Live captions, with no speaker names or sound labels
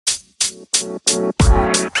Okay.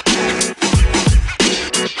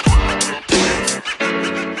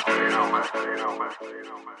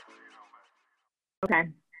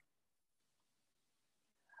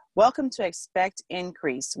 Welcome to Expect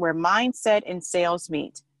Increase, where mindset and sales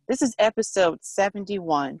meet. This is episode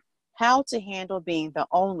 71, How to Handle Being the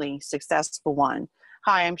Only Successful One.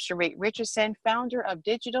 Hi, I'm Sheree Richardson, founder of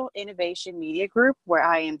Digital Innovation Media Group, where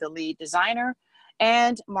I am the lead designer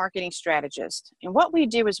and marketing strategist. And what we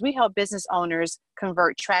do is we help business owners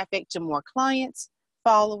convert traffic to more clients,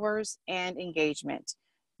 followers, and engagement.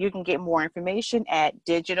 You can get more information at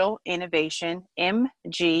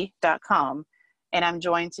digitalinnovationmg.com. And I'm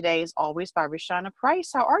joined today, as always, by Rashana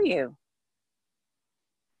Price. How are you?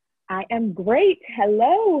 I am great.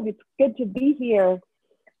 Hello. It's good to be here.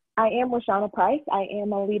 I am Rashana Price. I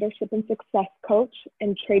am a leadership and success coach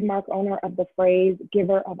and trademark owner of the phrase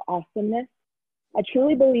giver of awesomeness. I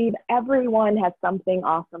truly believe everyone has something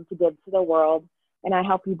awesome to give to the world, and I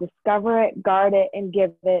help you discover it, guard it, and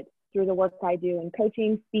give it through the work I do in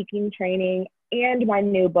coaching, speaking, training, and my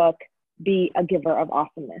new book, Be a Giver of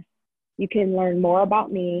Awesomeness. You can learn more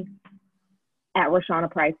about me at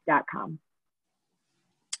RashanaPrice.com.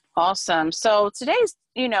 Awesome. So today's,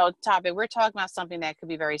 topic, we're talking about something that could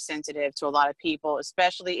be very sensitive to a lot of people,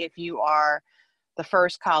 especially if you are the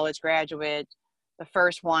first college graduate, the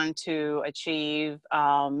first one to achieve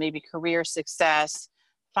maybe career success,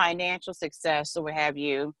 financial success, or what have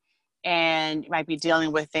you. And you might be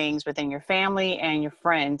dealing with things within your family and your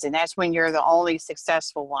friends. And that's when you're the only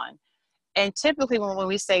successful one. And typically when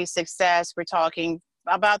we say success, we're talking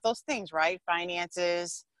about those things, right?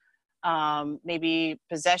 Finances, maybe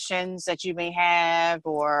possessions that you may have,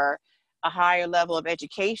 or a higher level of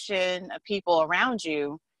education of people around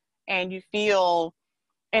you. And you feel,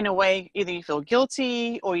 in a way, either you feel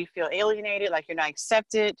guilty or you feel alienated, like you're not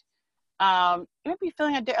accepted. You might be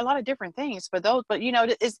feeling a lot of different things, but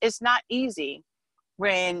it's not easy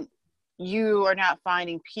when you are not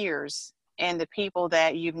finding peers and the people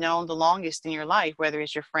that you've known the longest in your life, whether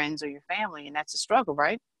it's your friends or your family. And that's a struggle,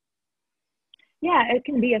 right? Yeah, it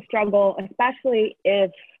can be a struggle, especially if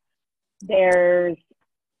there's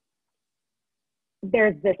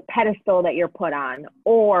this pedestal that you're put on,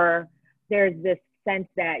 or there's this sense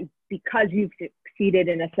that because you've succeeded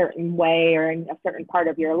in a certain way or in a certain part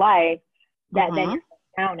of your life, that then you're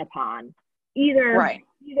down upon. Either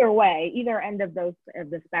way, either end of the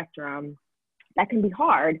spectrum, that can be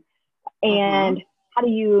hard. And how do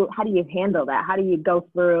you handle that? How do you go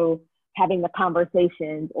through having the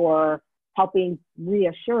conversations or helping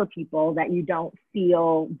reassure people that you don't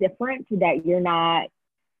feel different, that you're not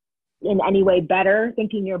in any way better,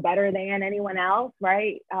 thinking you're better than anyone else,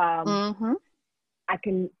 right? I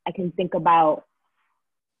can think about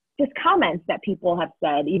just comments that people have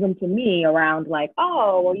said, even to me, around like,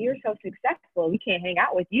 oh, well, you're so successful, we can't hang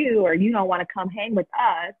out with you, or you don't want to come hang with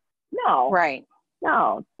us. No,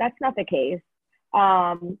 that's not the case.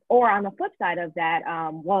 Or on the flip side of that,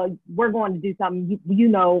 well, we're going to do something,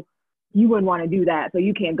 you wouldn't want to do that, so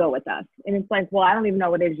you can't go with us. And it's like, well, I don't even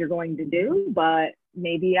know what it is you're going to do, but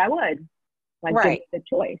maybe I would. Like, give me the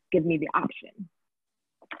choice, give me the option.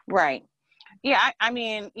 Right. Yeah, I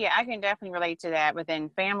can definitely relate to that within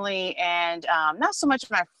family, and not so much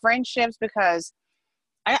my friendships, because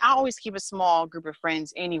I always keep a small group of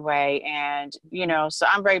friends anyway. And, so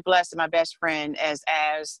I'm very blessed that my best friend is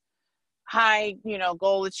as high,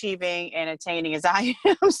 goal achieving and attaining as I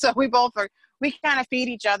am. So we kind of feed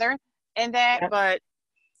each other in that. Yep. But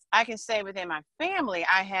I can say within my family,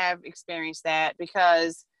 I have experienced that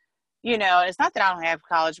because, it's not that I don't have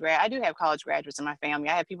I do have college graduates in my family.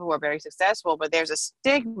 I have people who are very successful, but there's a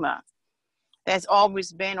stigma that's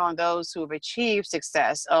always been on those who have achieved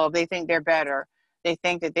success. Oh, they think they're better. They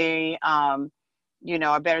think that they, are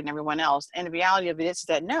better than everyone else. And the reality of it is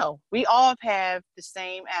that no, we all have the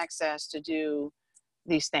same access to do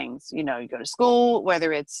these things. You go to school,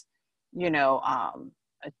 whether it's, get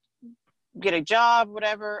a job,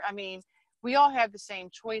 whatever. I mean, we all have the same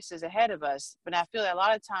choices ahead of us. But I feel that a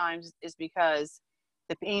lot of times it's because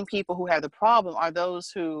the main people who have the problem are those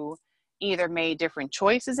who either made different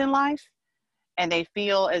choices in life, and they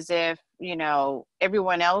feel as if,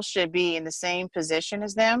 everyone else should be in the same position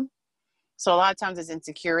as them. So a lot of times it's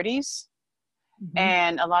insecurities.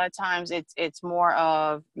 And a lot of times it's more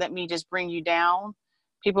of, let me just bring you down.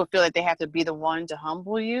 People feel like they have to be the one to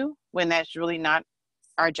humble you, when that's really not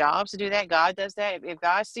our jobs to do that. God does that. If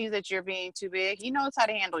God sees that you're being too big, he knows how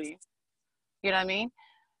to handle you. You know what I mean?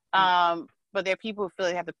 But there are people who feel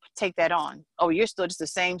they have to take that on. Oh, you're still just the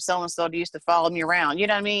same so-and-so that used to follow me around. You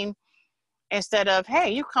know what I mean? Instead of,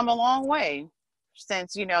 hey, you come a long way.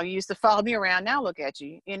 since, you used to follow me around, now look at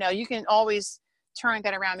you. You can always turn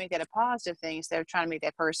that around, make that a positive thing instead of trying to make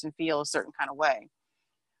that person feel a certain kind of way.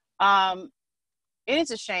 It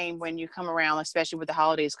is a shame when you come around, especially with the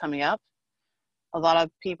holidays coming up. A lot of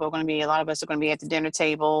us are going to be at the dinner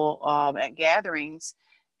table, at gatherings,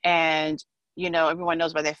 and, everyone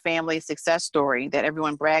knows about their family success story that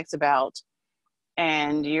everyone brags about.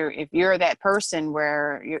 And if you're that person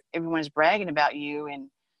where everyone's bragging about you and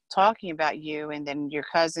talking about you, and then your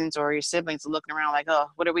cousins or your siblings are looking around like, oh,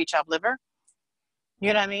 what are we, chopped liver?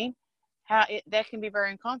 You know what I mean? That can be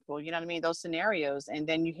very uncomfortable. You know what I mean? Those scenarios. And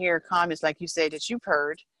then you hear comments like you said that you've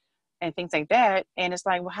heard and things like that. And it's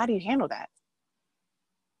like, well, how do you handle that?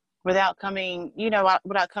 Without coming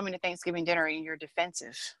to Thanksgiving dinner and you're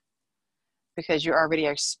defensive because you're already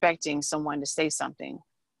expecting someone to say something.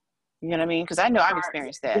 You know what I mean? Because I know I've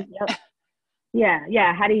experienced that.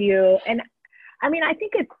 Yeah. How do you, and I mean, I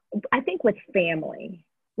think with family.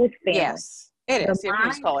 Yes. It is. Yeah, we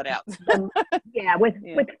just call it out.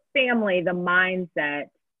 With family, the mindset,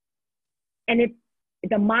 and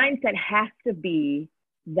the mindset has to be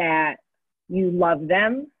that you love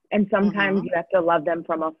them, and sometimes you have to love them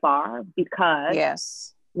from afar,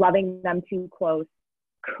 because loving them too close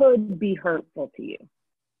could be hurtful to you.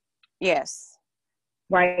 Yes.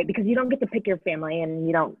 Right? Because you don't get to pick your family,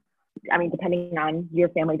 and depending on your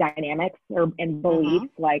family dynamics and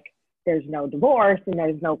beliefs, like, there's no divorce, and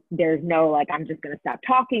there's no like, I'm just going to stop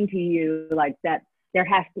talking to you, like that.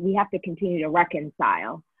 We have to continue to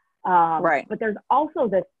reconcile. Right. But there's also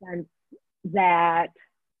this sense that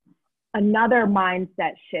another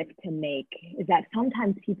mindset shift to make is that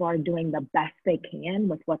sometimes people are doing the best they can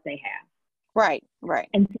with what they have. Right. Right.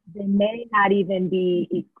 And so they may not even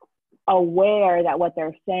be aware that what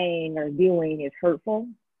they're saying or doing is hurtful.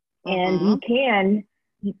 And you can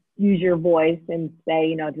use your voice and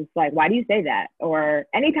say, just like, why do you say that? Or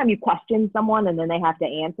anytime you question someone and then they have to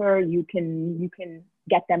answer, you can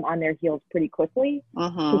get them on their heels pretty quickly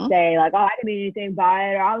to say like, oh, I didn't mean anything by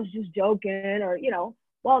it, or I was just joking, or,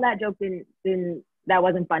 well, that joke that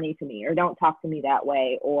wasn't funny to me, or don't talk to me that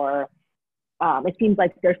way. Or it seems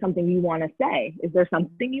like there's something you want to say. Is there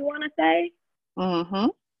something you want to say?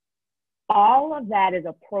 All of that is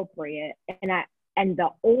appropriate. And the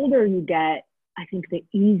older you get, I think the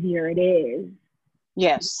easier it is.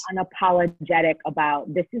 Yes. Unapologetic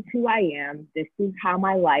about, this is who I am, this is how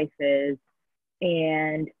my life is,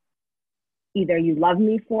 and either you love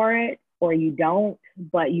me for it or you don't,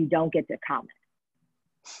 but you don't get to comment.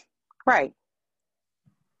 Right.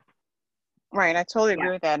 Right. I totally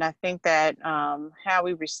agree with that. And I think that how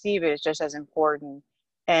we receive it is just as important.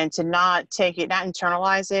 And to not take it, not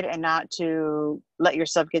internalize it, and not to let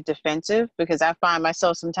yourself get defensive, because I find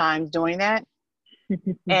myself sometimes doing that.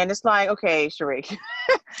 And it's like, okay, Sheree,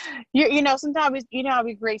 sometimes, how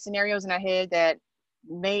we create scenarios in our head that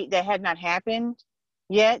had not happened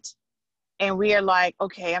yet. And we are like,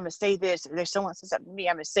 okay, I'm going to say this. If there's someone says something to me,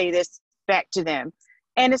 I'm going to say this back to them.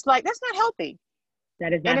 And it's like, that's not healthy.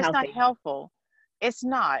 That is not healthy. It's not helpful. It's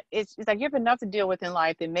not. It's like you have enough to deal with in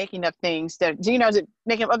life and making up things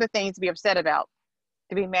making up other things to be upset about,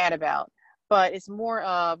 to be mad about. But it's more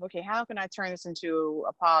of, okay, how can I turn this into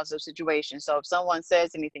a positive situation? So if someone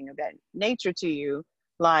says anything of that nature to you,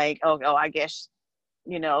 like, oh, I guess,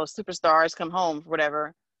 superstars come home,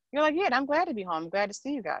 whatever, you're like, yeah, I'm glad to be home. I'm glad to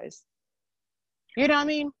see you guys. You know what I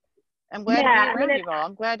mean? I'm glad to be around you all.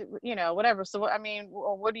 I'm glad, whatever. So,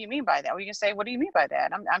 what do you mean by that? Well, you can say, what do you mean by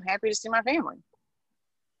that? I'm happy to see my family.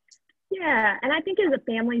 Yeah. And I think as the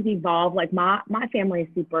families evolve, like my family is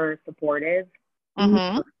super supportive.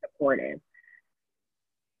 Super supportive.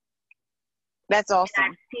 That's awesome.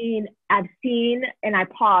 I've seen, and I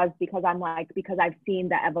pause because I've seen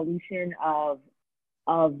the evolution of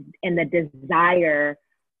and the desire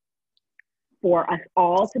for us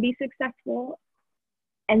all to be successful.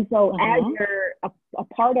 And so as you're a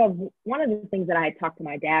part of, one of the things that I talked to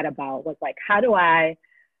my dad about was like, how do I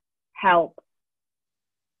help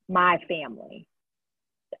my family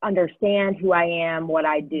understand who I am, what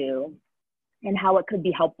I do, and how it could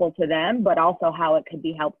be helpful to them, but also how it could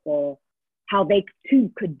be helpful, how they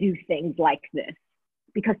too could do things like this.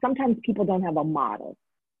 Because sometimes people don't have a model.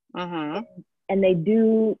 And they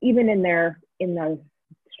do, even in the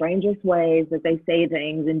strangest ways that they say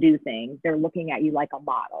things and do things, they're looking at you like a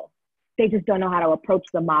model. They just don't know how to approach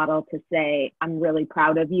the model to say, I'm really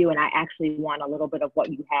proud of you and I actually want a little bit of what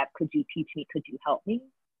you have. Could you teach me? Could you help me?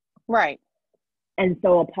 Right. And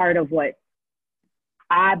so a part of what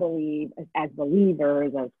I believe as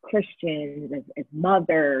believers, as Christians, as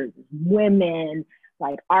mothers, as women,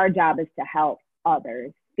 like our job is to help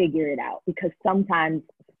others figure it out. Because sometimes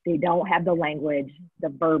They don't have the language, the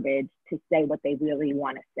verbiage to say what they really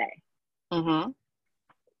want to say. Mm-hmm.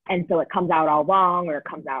 And so it comes out all wrong, or it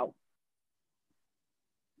comes out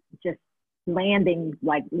just landing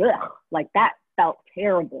like, ugh, like that felt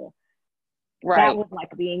terrible. Right. That was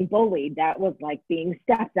like being bullied. That was like being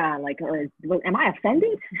stepped on. Like, or am I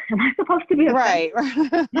offended? Am I supposed to be offended? Right.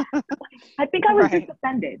 I think I was right. just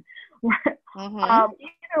offended. Mm-hmm.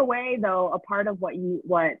 Either way, though, a part of what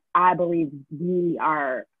I believe we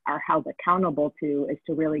are held accountable to is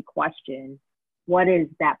to really question what is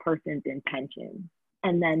that person's intention,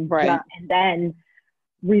 and then right. and then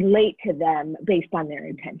relate to them based on their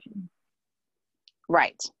intention.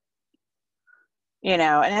 Right. You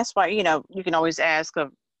know, and that's why, you know, you can always ask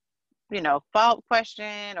a, you know, follow-up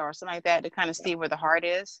question or something like that to kind of see where the heart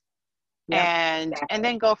is. Yep, and exactly. And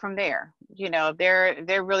then go from there. You know,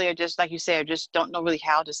 they're really just, like you said, just don't know really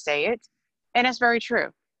how to say it. And that's very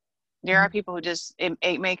true. There are people who just,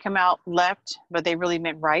 it may come out left, but they really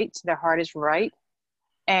meant right. Their heart is right.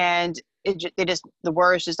 And the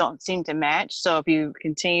words just don't seem to match. So if you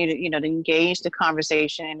continue to, you know, to engage the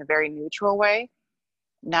conversation in a very neutral way,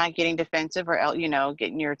 not getting defensive or, you know,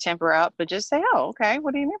 getting your temper up, but just say, oh, okay,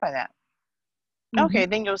 what do you mean by that? Mm-hmm. Okay,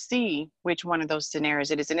 then you'll see which one of those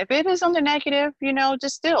scenarios it is. And if it is on the negative, you know,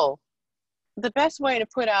 just still, the best way to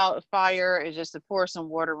put out a fire is just to pour some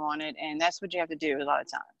water on it. And that's what you have to do a lot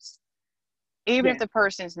of times. Even if the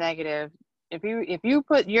person's negative, if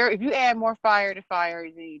you add more fire to fire,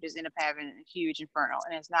 then you just end up having a huge inferno.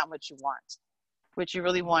 And it's not what you want. What you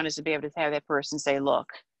really want is to be able to have that person say, look,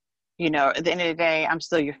 you know, at the end of the day, I'm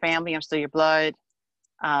still your family. I'm still your blood.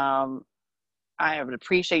 I would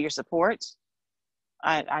appreciate your support.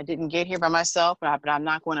 I didn't get here by myself, but I'm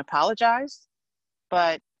not going to apologize.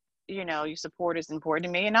 But, you know, your support is important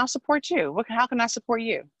to me, and I'll support you. How can I support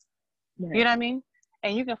you? Right. You know what I mean?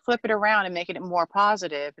 And you can flip it around and make it more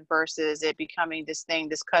positive versus it becoming this thing,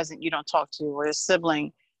 this cousin you don't talk to, or this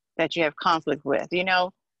sibling that you have conflict with. You know,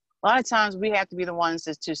 a lot of times we have to be the ones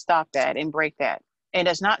to stop that and break that. And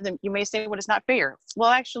it's not, you may say, well, it's not fair. Well,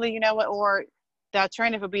 actually, you know what? Or the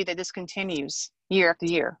alternative would be that this continues year after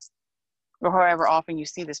year, or however often you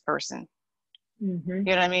see this person. Mm-hmm. You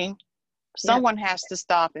know what I mean? Someone has to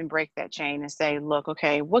stop and break that chain and say, look,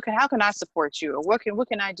 okay, how can I support you? Or what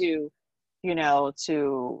can I do, you know,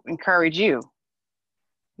 to encourage you?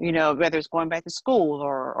 You know, whether it's going back to school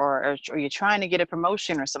or you're trying to get a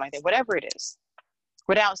promotion or something like that, whatever it is,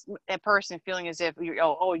 without that person feeling as if you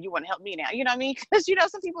want to help me now. You know what I mean? Because, you know,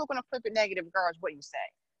 some people are going to flip it negative regardless of what you say.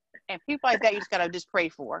 And people like that, you just got to just pray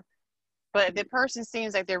for. But if the person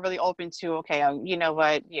seems like they're really open to, okay, you know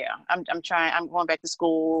what? Yeah, I'm going back to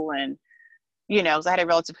school. And, you know, because I had a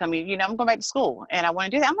relative come in, you know, I'm going back to school and I want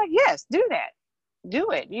to do that. I'm like, yes, do that.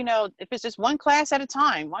 Do it. You know, if it's just one class at a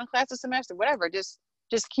time, one class a semester, whatever, just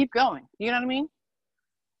keep going. You know what I mean?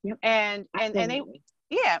 Yep. And they,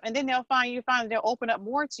 and then they'll find they'll open up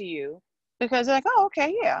more to you because they're like, oh,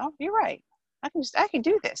 okay, yeah, you're right. I can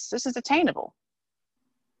do this. This is attainable.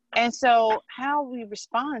 And so how we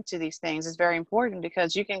respond to these things is very important,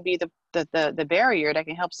 because you can be the barrier that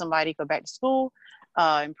can help somebody go back to school,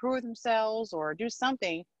 improve themselves, or do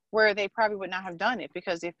something where they probably would not have done it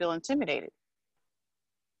because they feel intimidated.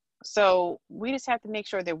 So we just have to make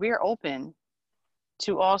sure that we're open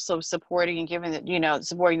to also supporting and giving it, you know,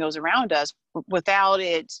 supporting those around us without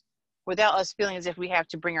us feeling as if we have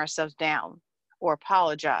to bring ourselves down or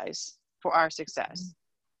apologize for our success.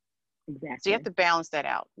 Exactly. So you have to balance that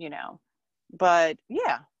out, you know. But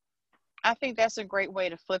yeah, I think that's a great way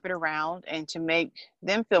to flip it around and to make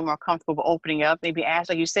them feel more comfortable opening up. Maybe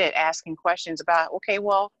like you said, asking questions about, okay,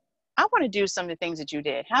 well, I want to do some of the things that you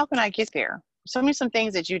did. How can I get there? Show me some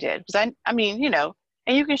things that you did. Because I mean, you know,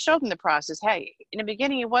 and you can show them the process. Hey, in the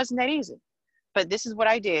beginning, it wasn't that easy, but this is what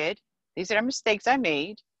I did. These are the mistakes I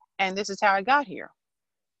made, and this is how I got here.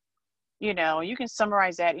 You know, you can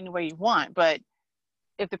summarize that any way you want, but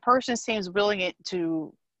if the person seems willing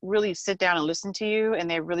to really sit down and listen to you, and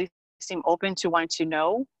they really seem open to wanting to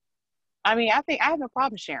know, I mean, I think I have no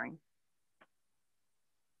problem sharing.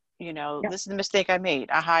 You know, This is the mistake I made.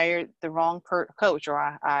 I hired the wrong coach, or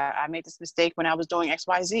I made this mistake when I was doing X,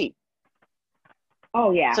 Y, Z.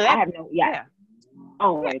 Oh yeah, so I have no. Yeah.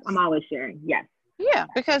 Always, yes. I'm always sharing. Yes. Yeah,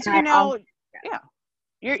 because you know,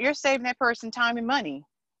 you're saving that person time and money.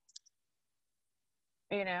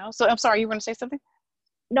 You know. So I'm sorry, you were going to say something?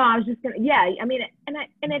 No, I was just gonna. Yeah, I mean, and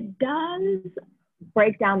it does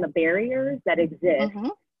break down the barriers that exist. Mm-hmm.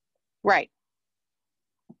 Right.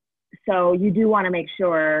 So you do want to make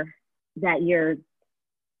sure that you're,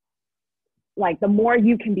 like, the more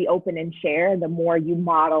you can be open and share, the more you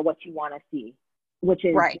model what you want to see, which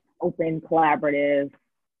is open, collaborative,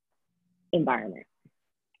 environment.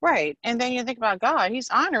 Right. And then you think about God, he's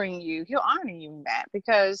honoring you. He'll honor you in that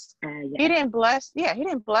because he didn't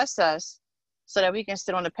bless us so that we can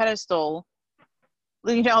sit on the pedestal,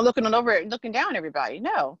 looking down everybody.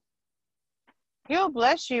 No, he'll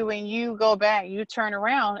bless you when you go back, you turn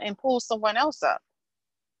around and pull someone else up.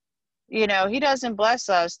 He doesn't bless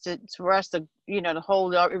us for us to, to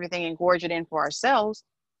hold up everything and gorge it in for ourselves.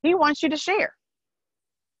 He wants you to share.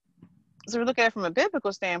 So we look at it from a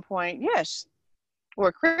biblical standpoint, yes, or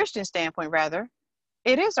a Christian standpoint, rather,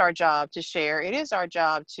 it is our job to share. It is our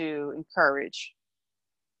job to encourage.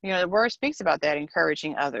 The word speaks about that,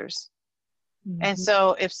 encouraging others. Mm-hmm. And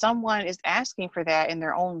so if someone is asking for that in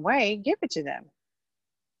their own way, give it to them.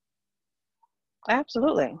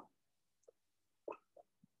 Absolutely.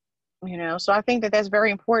 So I think that that's very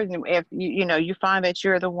important. If you find that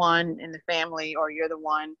you're the one in the family, or you're the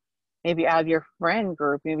one maybe out of your friend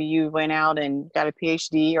group, maybe you went out and got a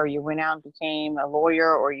PhD, or you went out and became a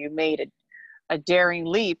lawyer, or you made a daring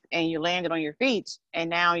leap and you landed on your feet, and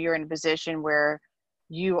now you're in a position where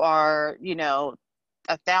you are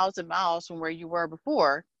 1,000 miles from where you were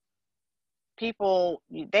before. People,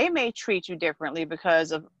 they may treat you differently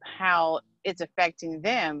because of how it's affecting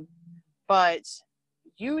them, but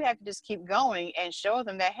you have to just keep going and show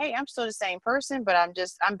them that, hey, I'm still the same person, but I'm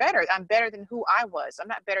better. I'm better than who I was. I'm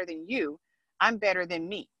not better than you. I'm better than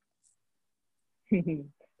me.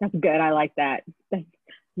 That's good. I like that.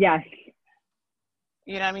 Yes.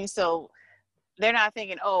 You know what I mean? So they're not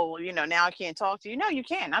thinking, oh, now I can't talk to you. No, you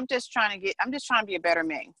can. I'm just trying to be a better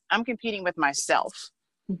me. I'm competing with myself,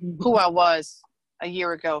 who I was a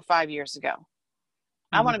year ago, 5 years ago.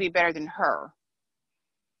 I want to be better than her.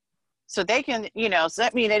 So they can, so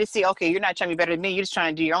that means they just see, okay, you're not trying to be better than me. You're just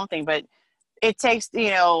trying to do your own thing. But it takes,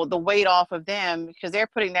 the weight off of them, because they're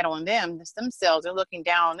putting that on themselves. They're looking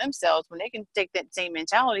down on themselves when they can take that same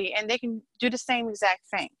mentality and they can do the same exact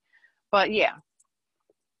thing. But yeah.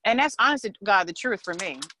 And that's honestly, God, the truth for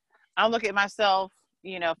me. I look at myself,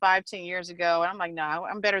 5-10 years ago, and I'm like, no,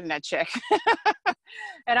 I'm better than that chick.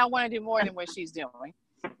 And I want to do more than what she's doing.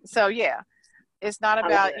 So yeah. It's not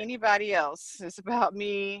about anybody else. It's about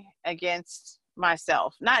me against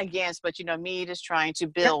myself. Not against, but, me just trying to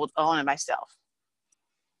build on myself.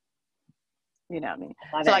 You know what I mean?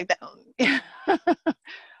 So like that.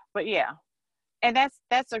 But yeah. And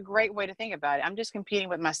that's a great way to think about it. I'm just competing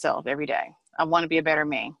with myself every day. I want to be a better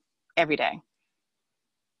me every day.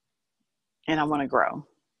 And I want to grow.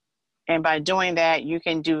 And by doing that, you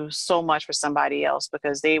can do so much for somebody else,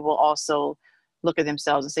 because they will also look at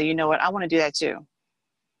themselves and say, you know what, I want to do that too.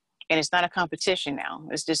 And it's not a competition now.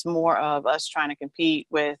 It's just more of us trying to compete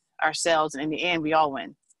with ourselves. And in the end, we all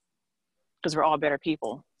win, because we're all better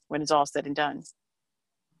people when it's all said and done.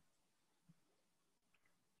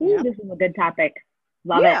 Ooh, yeah. This is a good topic.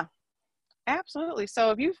 Love it. Absolutely. So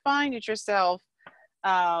if you find it yourself,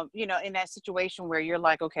 in that situation where you're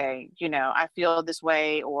like, okay, I feel this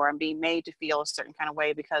way, or I'm being made to feel a certain kind of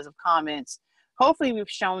way because of comments, hopefully we've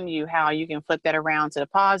shown you how you can flip that around to the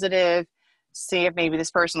positive. See if maybe this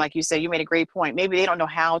person, like you said, you made a great point. Maybe they don't know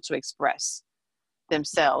how to express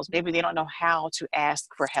themselves. Maybe they don't know how to ask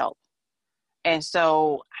for help. And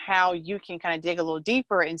so how you can kind of dig a little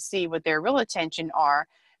deeper and see what their real intention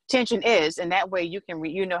is. And that way you can,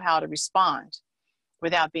 know how to respond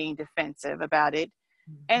without being defensive about it.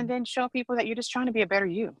 Mm-hmm. And then show people that you're just trying to be a better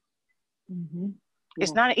you. Mm-hmm.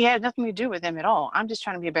 Yeah. It has nothing to do with them at all. I'm just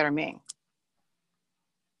trying to be a better me.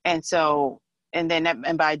 And so, and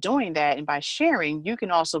by doing that and by sharing, you can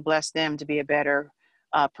also bless them to be a better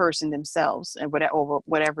person themselves, and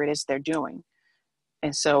whatever it is they're doing.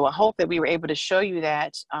 And so I hope that we were able to show you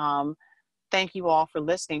that. Thank you all for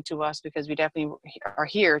listening to us, because we definitely are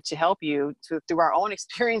here to help you through our own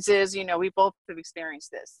experiences. We both have experienced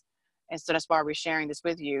this. And so that's why we're sharing this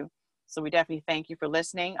with you. So we definitely thank you for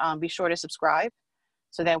listening. Be sure to subscribe,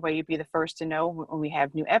 so that way you'll be the first to know when we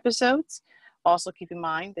have new episodes. Also, keep in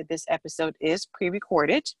mind that this episode is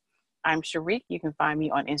pre-recorded. I'm Sharique. You can find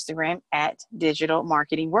me on Instagram at Digital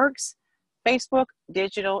Marketing Works. Facebook,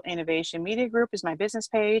 Digital Innovation Media Group is my business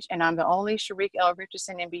page. And I'm the only Sharique L.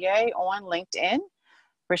 Richardson MBA on LinkedIn.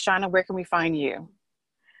 Rashana, where can we find you?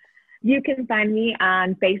 You can find me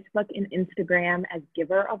on Facebook and Instagram as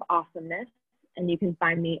Giver of Awesomeness. And you can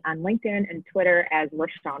find me on LinkedIn and Twitter as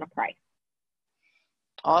Rashana Price.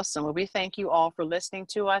 Awesome. Well, we thank you all for listening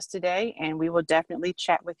to us today, and we will definitely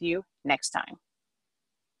chat with you next time.